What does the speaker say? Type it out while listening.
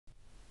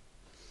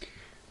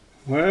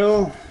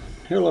Well,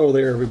 hello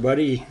there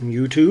everybody on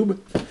YouTube,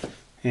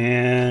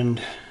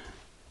 and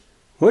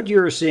what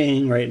you're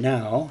seeing right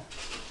now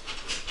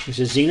is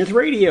a Zenith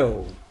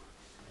radio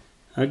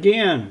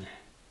again,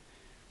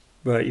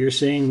 but you're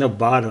seeing the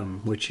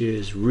bottom, which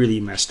is really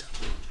messed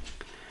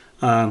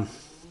up.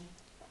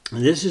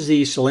 This is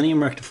the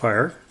selenium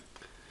rectifier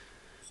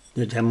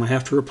that I'm going to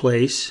have to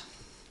replace,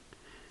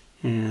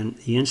 and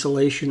the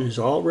insulation is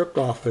all ripped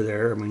off of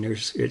there. I mean,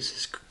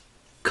 it's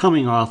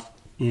coming off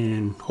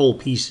in whole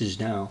pieces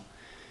now.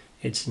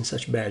 It's in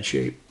such bad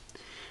shape.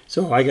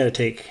 So I got to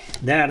take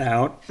that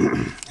out,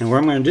 and what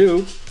I'm going to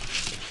do,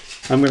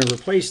 I'm going to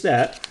replace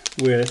that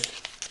with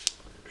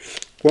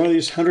one of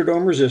these 100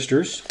 ohm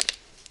resistors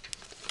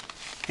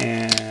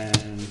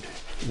and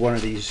one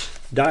of these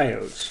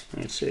diodes.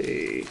 Let's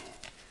see.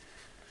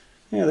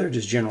 Yeah, they're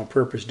just general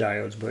purpose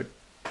diodes, but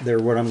they're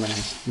what I'm going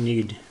to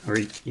need or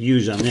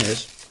use on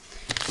this.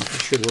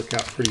 It should work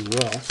out pretty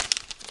well.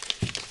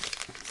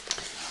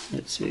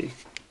 Let's see.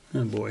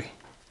 Oh boy.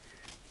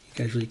 You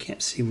guys really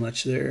can't see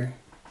much there.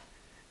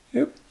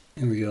 Yep.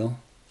 There we go.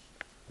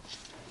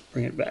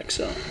 Bring it back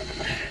some.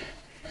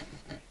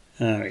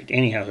 Alright,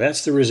 anyhow,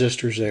 that's the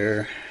resistors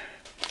there.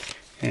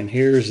 And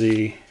here's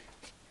the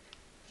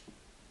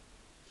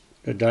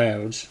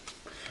diodes.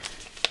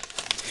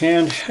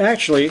 And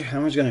actually,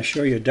 I'm just going to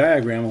show you a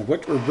diagram of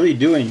what we're really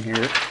doing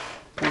here.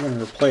 I'm going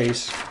to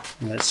replace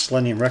that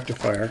selenium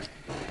rectifier.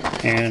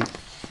 And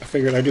I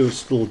figured I'd do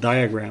this little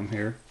diagram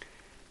here.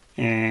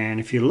 And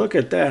if you look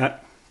at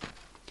that,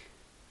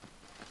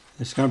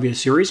 it's going to be a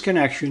series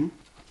connection.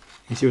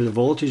 You see where the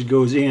voltage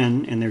goes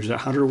in, and there's a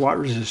 100 watt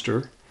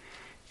resistor.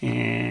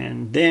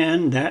 And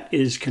then that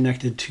is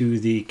connected to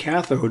the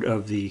cathode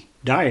of the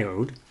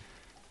diode.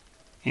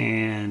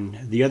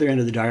 And the other end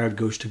of the diode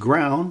goes to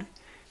ground.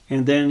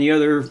 And then the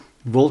other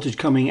voltage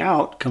coming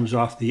out comes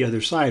off the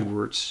other side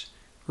where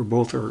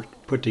both are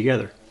put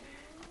together.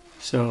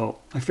 So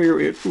I figure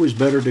it was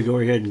better to go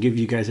ahead and give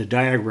you guys a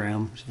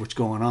diagram of what's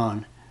going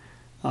on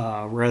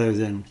rather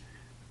than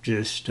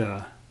just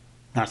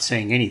not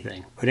saying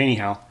anything. But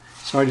anyhow,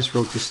 so I just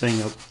wrote this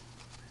thing up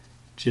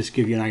just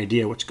give you an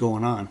idea what's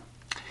going on.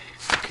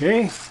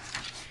 Okay,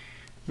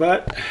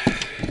 but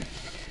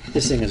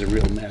this thing is a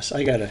real mess.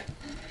 I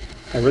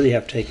really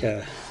have to take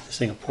this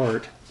thing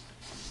apart.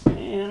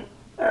 And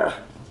the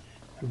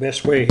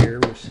best way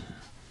here was,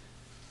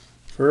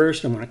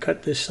 first I'm going to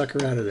cut this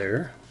sucker out of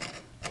there.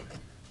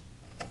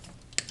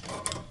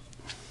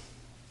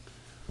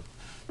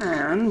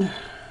 And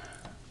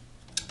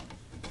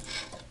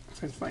if I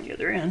can find the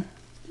other end,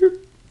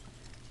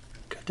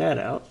 cut that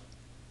out.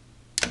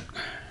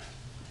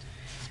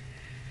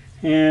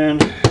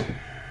 And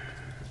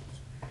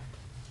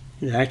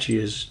it actually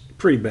is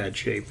pretty bad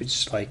shape.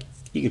 It's like,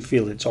 you can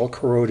feel it's all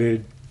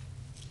corroded.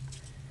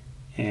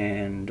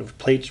 And the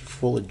plate's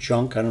full of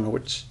junk. I don't know,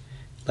 it's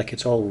like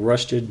it's all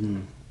rusted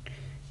and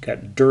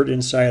got dirt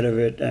inside of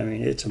it. I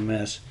mean, it's a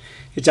mess.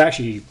 It's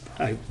actually,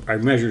 I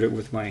measured it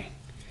with my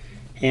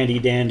handy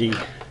dandy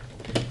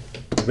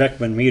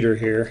Beckman meter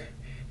here,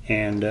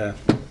 and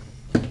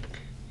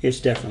it's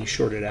definitely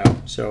shorted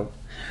out. So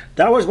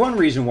that was one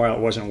reason why it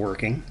wasn't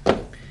working.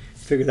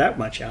 Figure that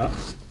much out.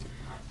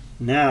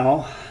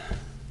 Now,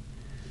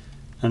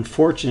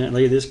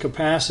 unfortunately, this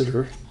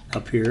capacitor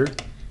up here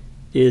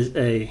is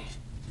a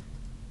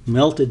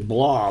melted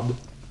blob,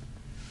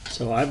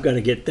 so I've got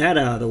to get that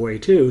out of the way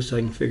too, so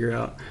I can figure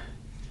out,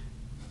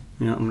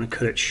 you know, I'm going to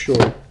cut it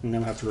short, and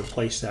then I have to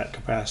replace that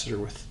capacitor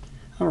with,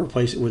 I'll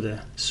replace it with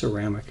a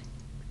ceramic.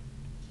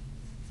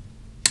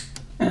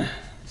 Let's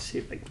see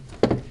if I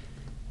can.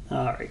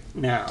 Alright,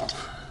 now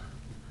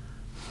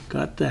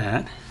got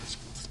that.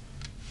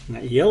 And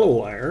that yellow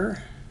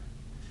wire,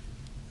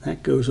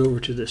 that goes over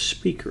to the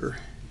speaker.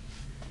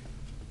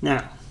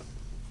 Now,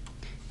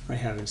 I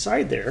have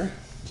inside there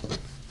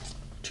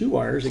two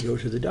wires that go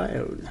to the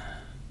diode.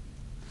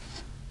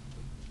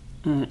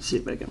 Let's see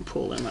if I can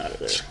pull them out of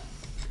there.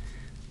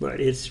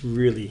 But it's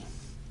really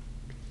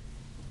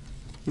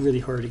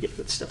hard to get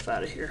that stuff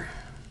out of here.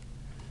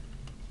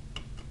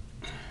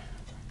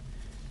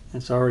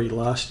 It's already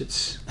lost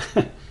its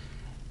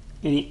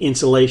any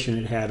insulation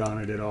it had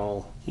on it at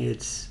all. I'm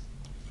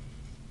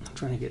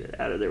trying to get it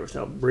out of there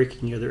without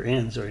breaking the other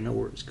end so I know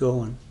where it's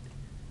going.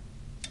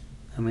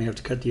 I may have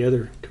to cut the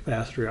other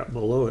capacitor out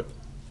below it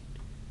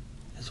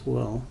as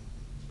well.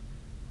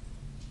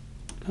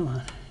 Come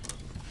on.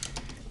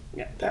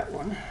 Got that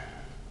one.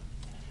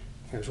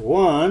 Here's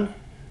one.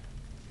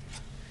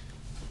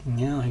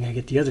 Now I gotta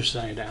get the other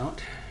side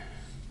out.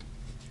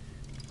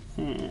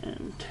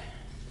 And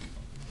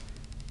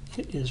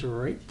it is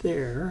right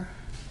there.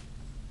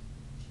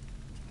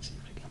 Let's see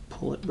if I can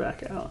pull it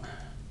back out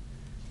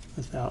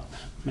without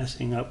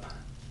messing up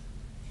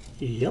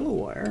the yellow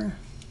wire.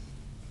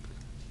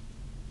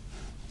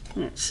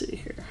 Let's see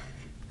here.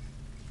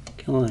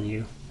 Come on,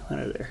 you. Come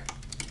out of there.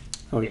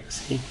 Oh, yeah,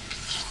 see?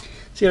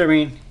 See what I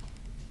mean?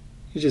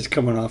 It's just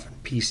coming off in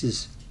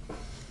pieces.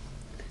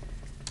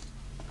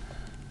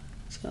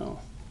 So,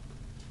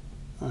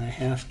 I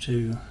have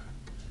to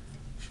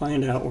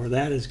find out where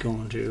that is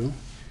going to.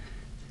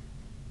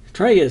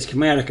 try to get a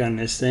schematic on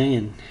this thing,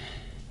 and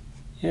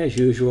as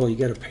usual, you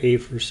got to pay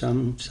for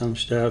some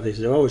stuff. They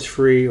said, oh, it's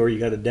free, or you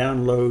got to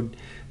download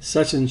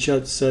such and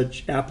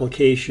such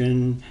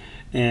application.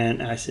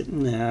 And I said,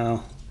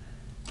 no,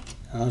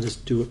 I'll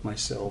just do it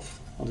myself.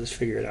 I'll just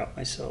figure it out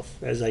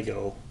myself as I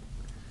go.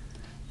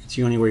 It's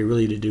the only way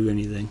really to do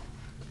anything.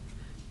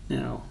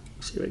 Now,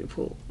 let's see if I can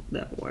pull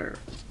that wire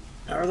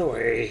out of the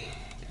way.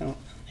 Oh,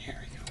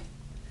 there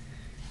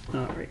we go.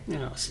 All right,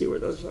 now let's see where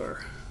those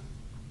are.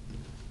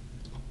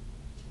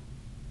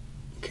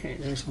 Okay,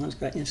 this one's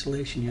got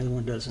insulation, the other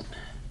one doesn't.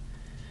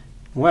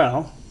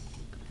 Well,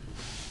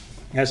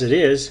 as it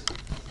is,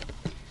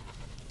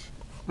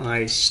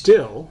 I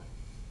still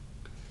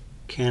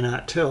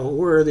cannot tell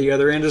where the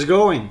other end is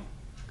going.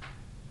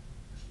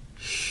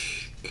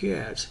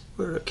 Gods,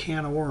 what a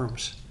can of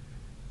worms.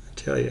 I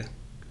tell you,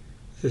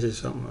 this is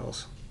something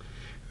else.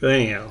 But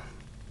anyhow,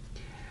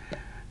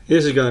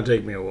 this is going to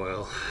take me a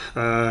while.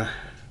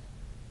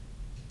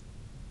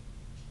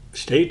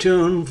 Stay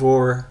tuned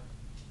for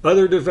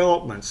other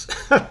developments.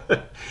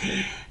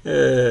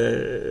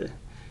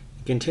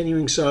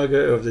 Continuing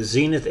saga of the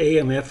Zenith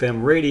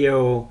AM/FM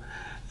radio.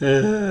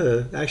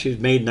 Actually, it was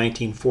made in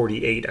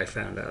 1948, I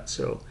found out.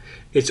 So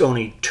it's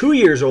only 2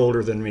 years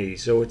older than me.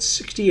 So it's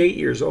 68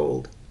 years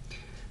old.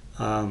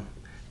 But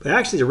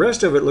actually, the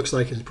rest of it looks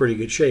like it's in pretty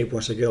good shape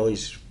once I get all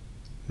these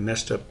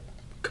messed up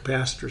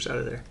capacitors out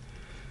of there.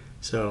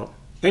 So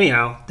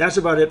anyhow, that's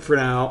about it for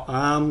now.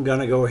 I'm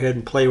going to go ahead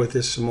and play with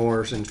this some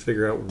more and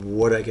figure out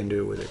what I can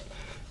do with it.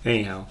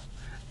 Anyhow,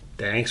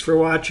 thanks for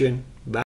watching. Bye.